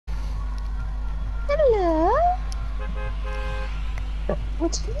Hello?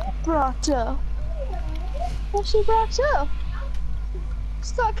 What have you brought up? What's she brought up?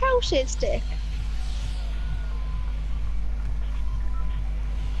 It's got a crochet stick.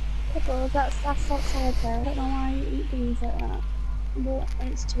 Well, that's outside there. I don't know why you eat things like that. But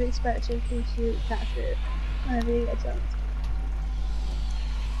it's too expensive for you to eat cat food whenever you get a chance.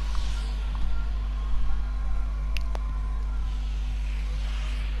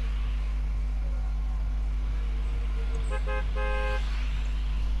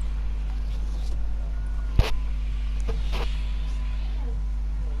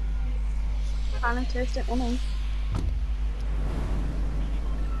 Finally tasted money.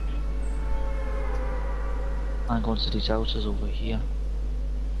 I'm going to these houses over here.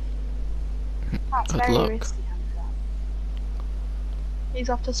 That's Good very luck. risky. He's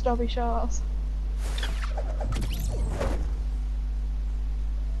off to Strawberry Shores.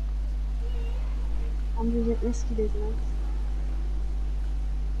 I'm using risky business.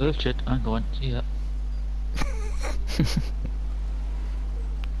 Oh shit, I'm going. See ya.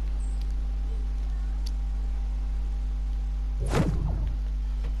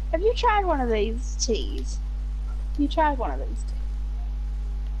 Have you tried one of these teas? You tried one of these teas?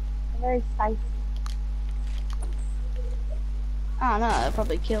 They're very spicy. Oh no, they'll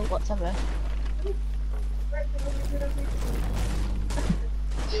probably kill whatever.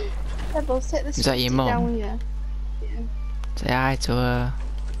 Pebbles, take this Is that your stick down mum? with you. Yeah. Say hi to her.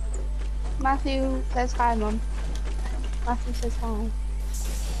 Matthew says hi, Mum. Matthew says hi.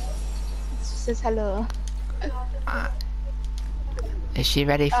 She says hello. Is she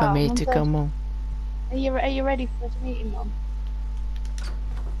ready for Oh, me Mum to said- come home? Are you ready for the meeting, Mum?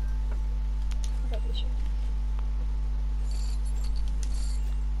 I don't think she-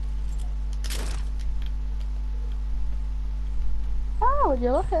 Oh, would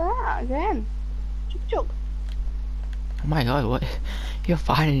you look at that again? Chug chug. Oh my god, what? You're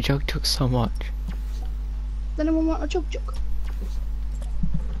finding Jug took so much. Does anyone want a chug chug?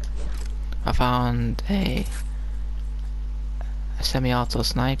 I found a semi-auto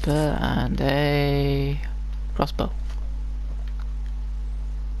sniper and a crossbow.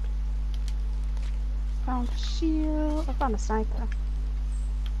 Found a shield. I found a sniper.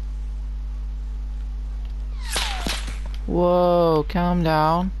 Whoa, calm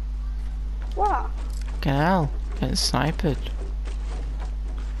down. What? Fucking hell, getting sniped.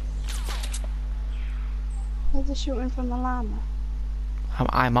 There's a shooting from the llama.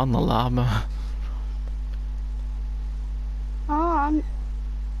 I'm on the llama. Oh,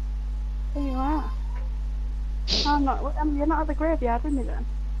 there you are. I'm not. You're not at the graveyard with me then.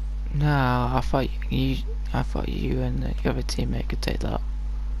 No, I thought you and the other teammate could take that.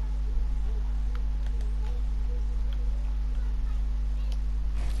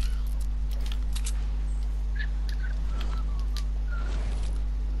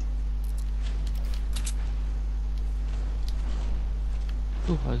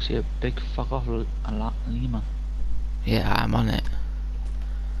 Ooh, I see a big fuck off a lot lemur. Yeah, I'm on it.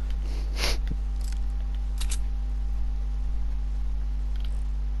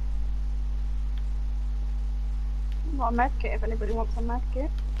 I've got a medkit if anybody wants a medkit.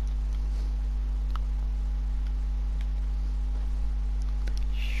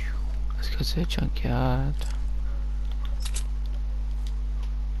 Let's go to the junkyard.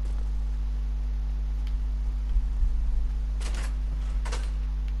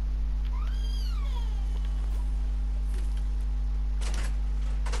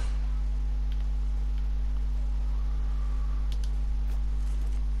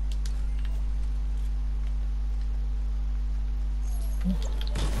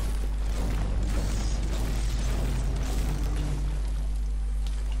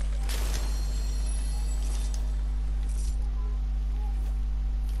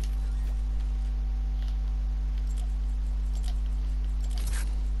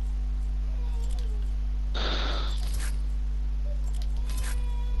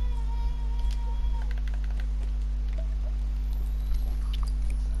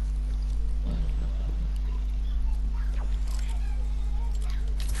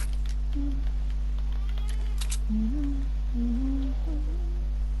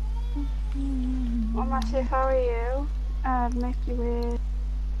 Well, Matthew, how are you? I'd make you wear.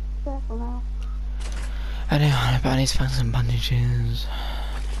 Careful now. Anyway, I need to find some bandages.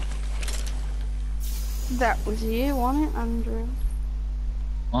 That was you, wasn't it, Andrew?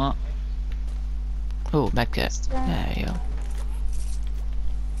 What? Oh, medkit. There you go.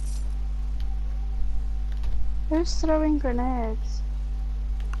 Who's throwing grenades?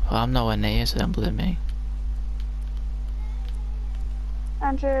 Well, I'm nowhere near, so don't blame me.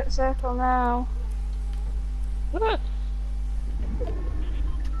 Andrew, circle now.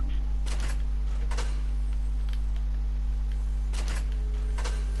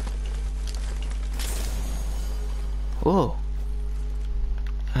 Oh.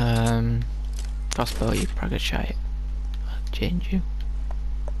 Crossbow, you pragachite. I'll change you.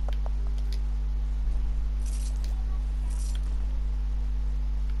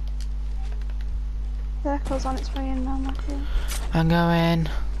 Circle's on its way in now, Matthew. I'm going.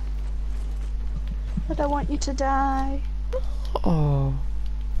 I don't want you to die. Oh.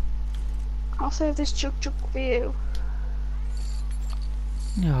 I'll save this chug chug for you.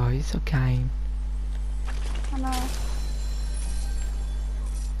 No, you're so kind. I know.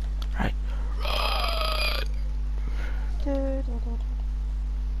 Right. Do, do, do, do.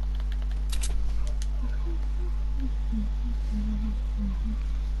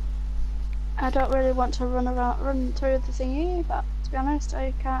 I don't really want to run through the thingy, but to be honest,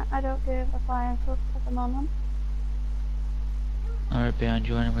 I don't give a flying fuck at the moment. I'm right behind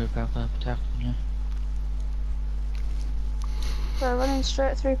you anyway, back up protecting you. So running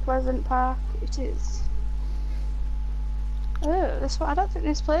straight through Pleasant Park, it is. Oh, this one. I don't think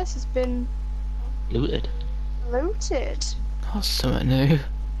this place has been Looted. looted. That's something new.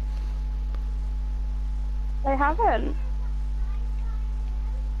 They haven't.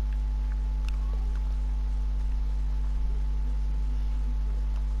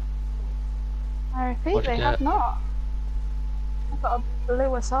 I repeat, What'd you they have get? not. I've got a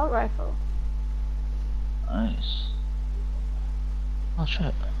blue assault rifle. Nice. Oh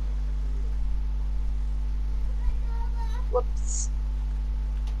shit. Whoops.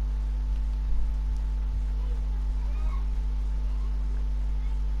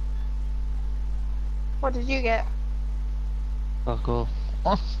 What did you get? Fuck off.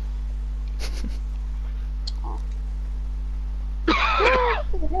 Oh.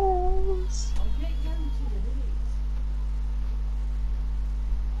 To the hills.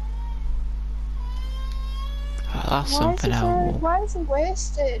 Oh, that's something I will. Why is he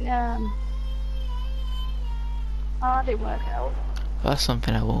wasting? Oh, that didn't work out. That's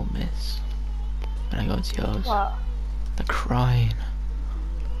something I won't miss when I go to yours. What? The crying.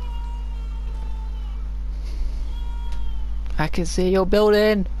 I can see your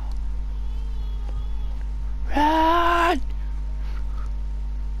building. Run!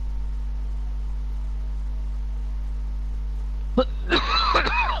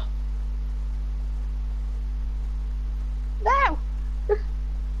 No!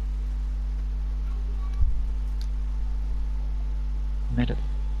 Made it.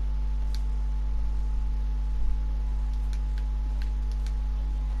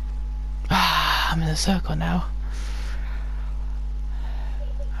 Ah, I'm in a circle now.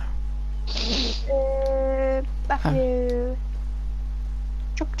 Matthew.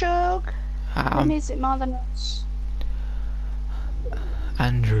 Chug chug. Who needs it more than us?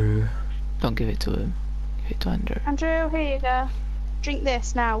 Andrew. Don't give it to him. Give it to Andrew. Andrew, here you go. Drink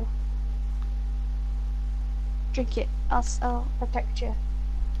this now. Drink it. I'll protect you.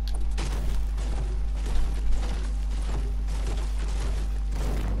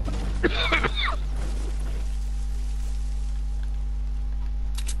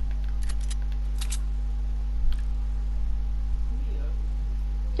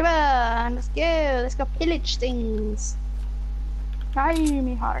 Come on, let's go. Let's go pillage things. Try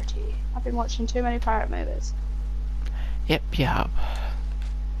me hearty. I've been watching too many pirate movies. Yep, you have.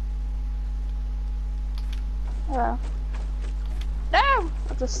 Oh. No!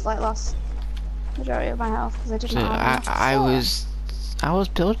 I just like lost majority of my health because I didn't So have enough I was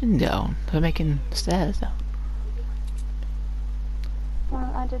building down. They're making stairs down.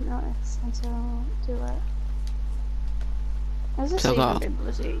 Well, I didn't notice until too late. Has this So even got- been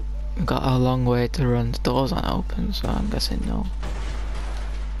bloody? Got a long way to run. The doors aren't open, so I'm guessing no.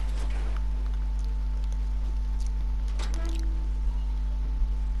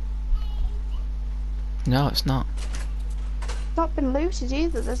 No, it's not. Not been looted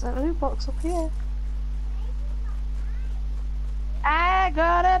either. There's a loot box up here. I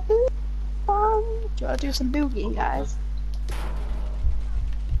got a boot on. Do you want to do some boogieing, guys?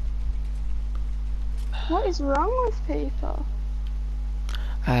 What is wrong with people?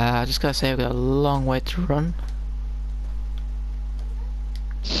 I just gotta say, I've got a long way to run.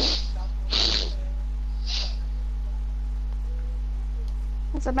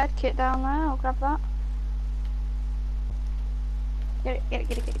 There's a med kit down there. I'll grab that. Get it, get it,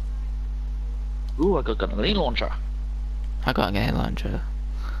 get it, get it. Ooh, I got a grenade launcher. I got a grenade launcher.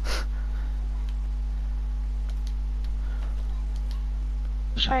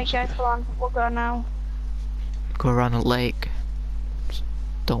 Alright guys, come on. We'll go now. Go around the lake. Just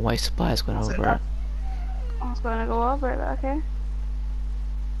don't waste supplies going That's over it. I was going to go over it, but okay.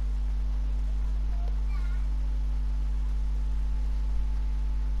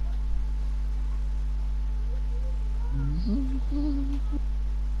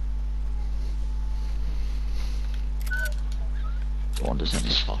 Go on to send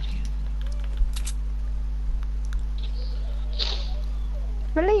this party.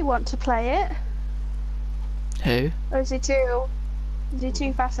 Really, you want to play it? Who? Or is he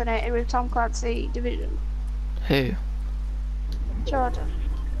too fascinated with Tom Clancy Division? Who? Jordan.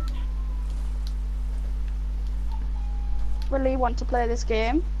 Will he want to play this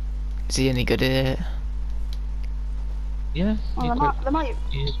game? Is he any good at it? Yeah, Well,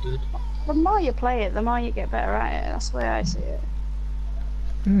 he is good. the more you play it, the more you get better at it. That's the way I see it.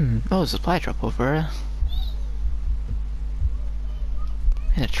 Oh, there's a supply drop over here.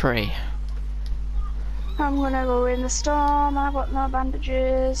 In a tree. I'm gonna go in the storm. I've got no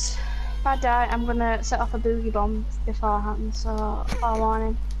bandages. If I die, I'm gonna set off a boogie bomb beforehand, so I'll warn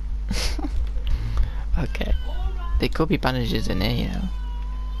him. Okay. There could be bandages in here, you know.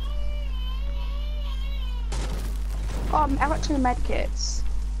 Oh, I've got 2 med kits.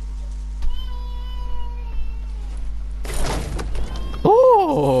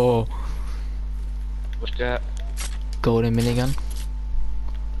 Oh! What's that? Golden minigun.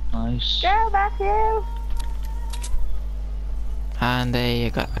 Nice. Go, Matthew! And they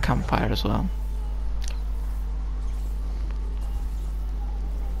got a campfire as well.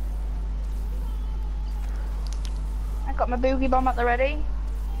 I've got my boogie bomb at the ready.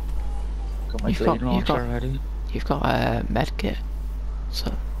 Got my You've blade got- launcher ready. You've got a med kit.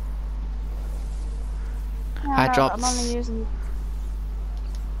 So Yeah, I no, dropped- I'm only using.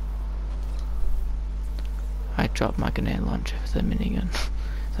 I dropped my grenade launcher for the minigun.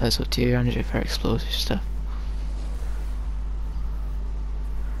 So that's what 200 for explosive stuff.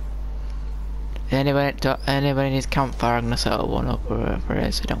 Anybody needs campfire, I'm gonna set up one up wherever it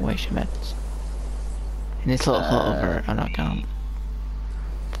is, so don't waste your meds. In this little hut over it, I'm not counting.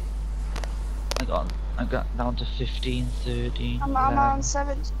 I got down to 15, 13. I'm 11. on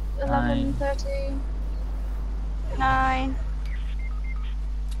 7, 11, 13, 9.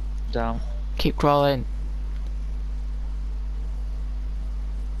 Down. Keep crawling.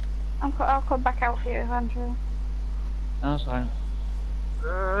 I'll come back out for you, Andrew. That's fine.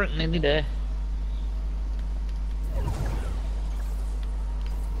 Nearly there.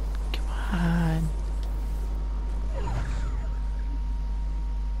 Come on.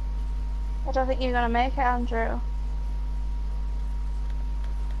 I don't think you're gonna make it, Andrew.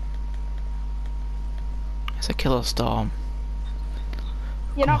 It's a killer storm.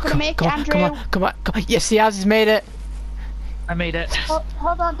 You're not gonna make it, Andrew. Come on. Yes, he has. He's made it. I made it.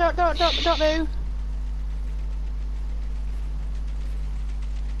 Hold on, don't move.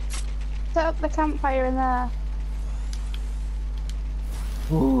 Set up the campfire in there.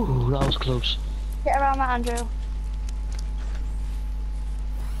 Ooh, that was close. Get around that, Andrew.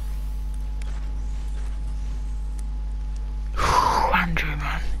 Andrew,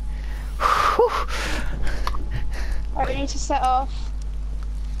 man. Right, we need to set off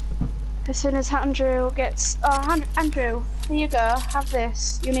as soon as Andrew gets. Oh, Andrew, here you go. Have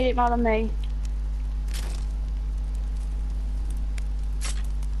this. You need it more than me.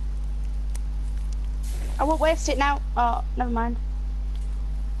 I won't waste it now. Oh, never mind.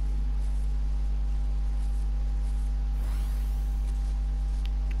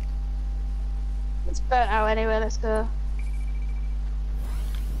 It's burnt out anyway. Let's go.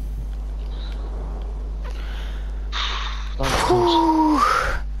 That was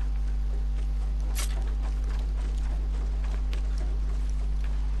close.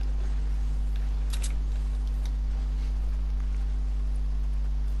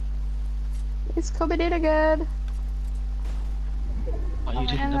 It's coming in again. Are you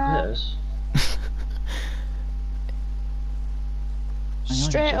taking the pairs?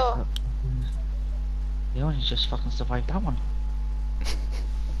 Straight up. You only just fucking survived that one.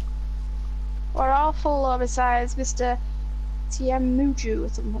 We're all full of besides Mr. Tiamuju or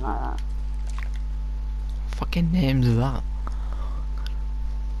something like that. Fucking name's that.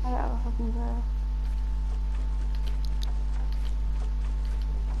 I don't know fucking know.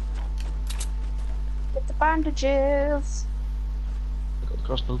 Get the bandages. I got the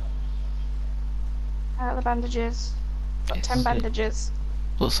crossbow. I got the bandages. Got Yes. 10 bandages.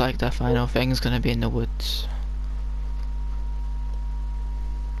 Looks like the final thing's gonna be in the woods.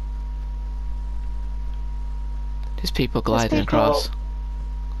 There's people gliding people- across.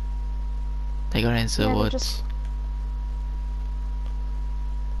 They're going into the Yeah, they're woods. just-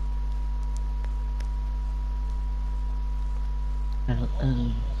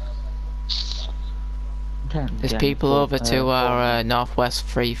 There's again, people over to our Fortnite. northwest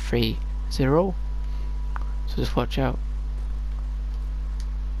 330. So just watch out.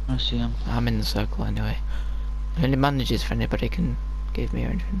 I see him. I'm in the circle anyway. Any bandages for anybody can give me or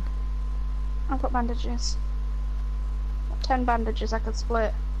anything. I've got bandages. 10 bandages I could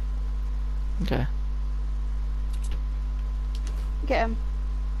split. Okay. Get him.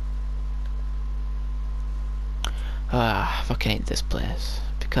 Ah, I fucking hate this place.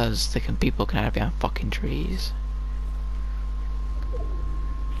 Because people can hide behind fucking trees.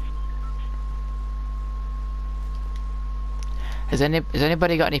 Has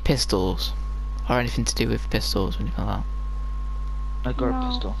anybody got any pistols? Or anything to do with pistols or anything like that? I got No.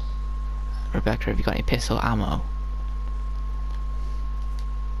 a pistol. Rebecca, have you got any pistol ammo?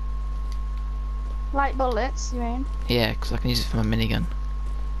 Light bullets, you mean? Yeah, because I can use it for my minigun.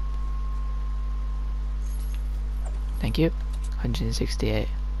 Thank you. 168.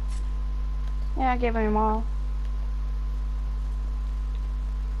 Yeah, I gave him all.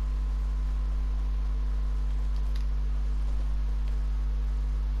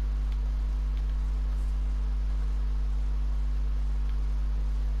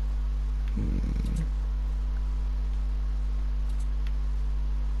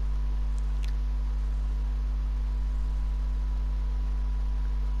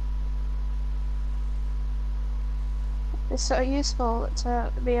 It's so useful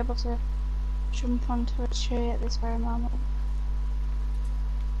to be able to jump onto a tree at this very moment.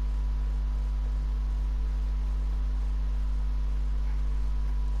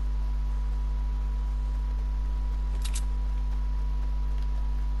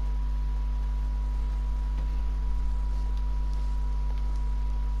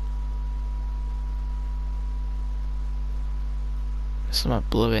 Someone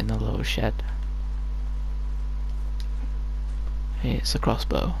blew it in the little shed. Hey, it's a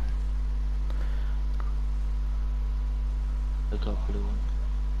crossbow. I got blue one.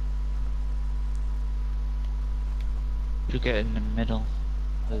 You get in the middle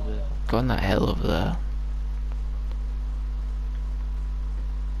of the. Go on that hill over there.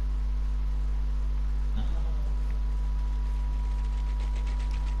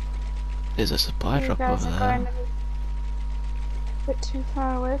 There's a supply You drop guys over are there. going a bit too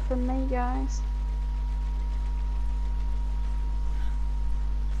far away from me, guys.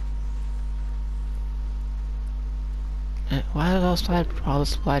 Why are all the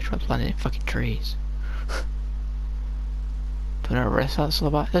supply drops landing in fucking trees? Do you want to arrest that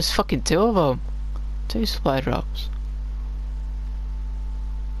supply? There's fucking 2 of them. 2 supply drops.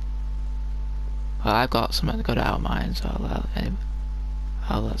 Well, I've got something to go out of mine, so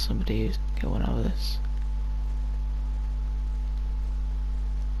I'll let somebody get one out of this.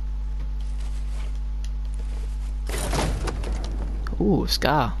 Ooh,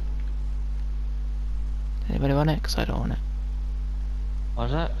 scar. Anybody want it? Cause I don't want it.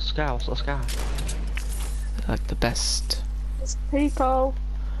 What's that? Scar? What's a scar? They're like the best. It's people.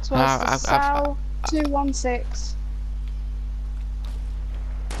 So it's the I've- Sal 216.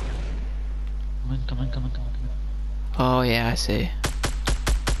 Come on. Oh yeah, I see.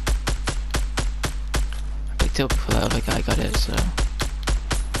 I picked it up before that other guy got it, so.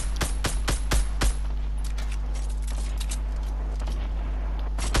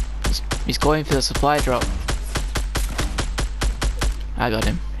 He's going for the supply drop. I got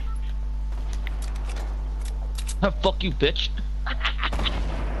him. Fuck you, bitch.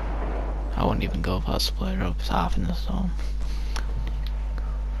 I won't even go past supply drop. It's half in the storm.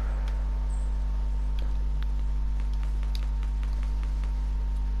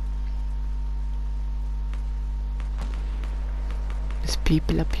 There's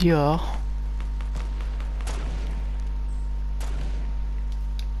people up here.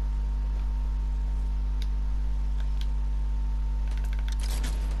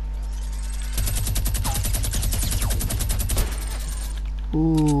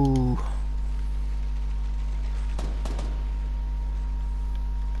 Ooh.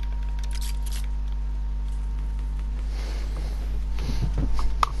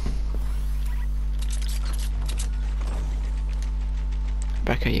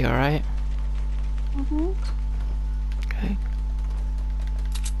 Becca, you alright? Mhm. Okay.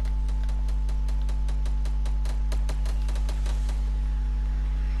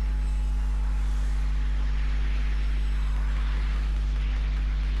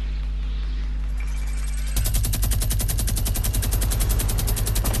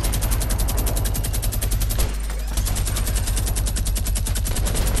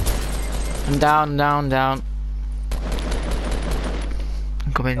 I'm down.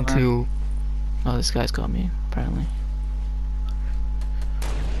 I'm coming to. Oh, this guy's got me, apparently.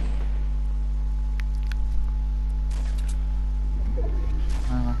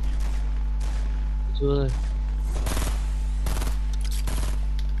 were they?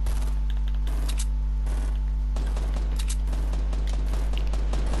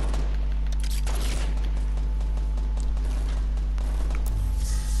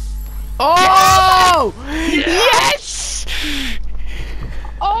 Oh! Yes!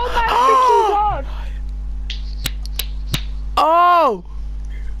 Oh my freaking god! Oh!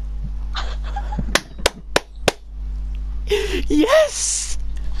 Yes!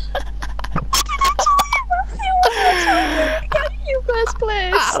 Get you first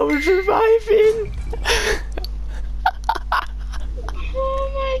place! I was reviving! Oh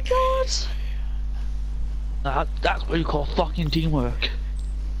my god! That's what you call fucking teamwork.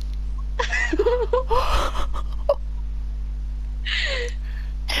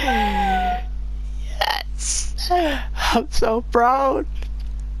 Yes! I'm so proud!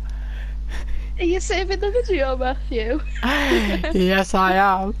 Are you saving the video, Matthew? Yes, I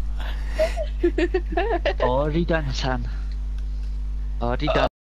am. Already done, son. Already done.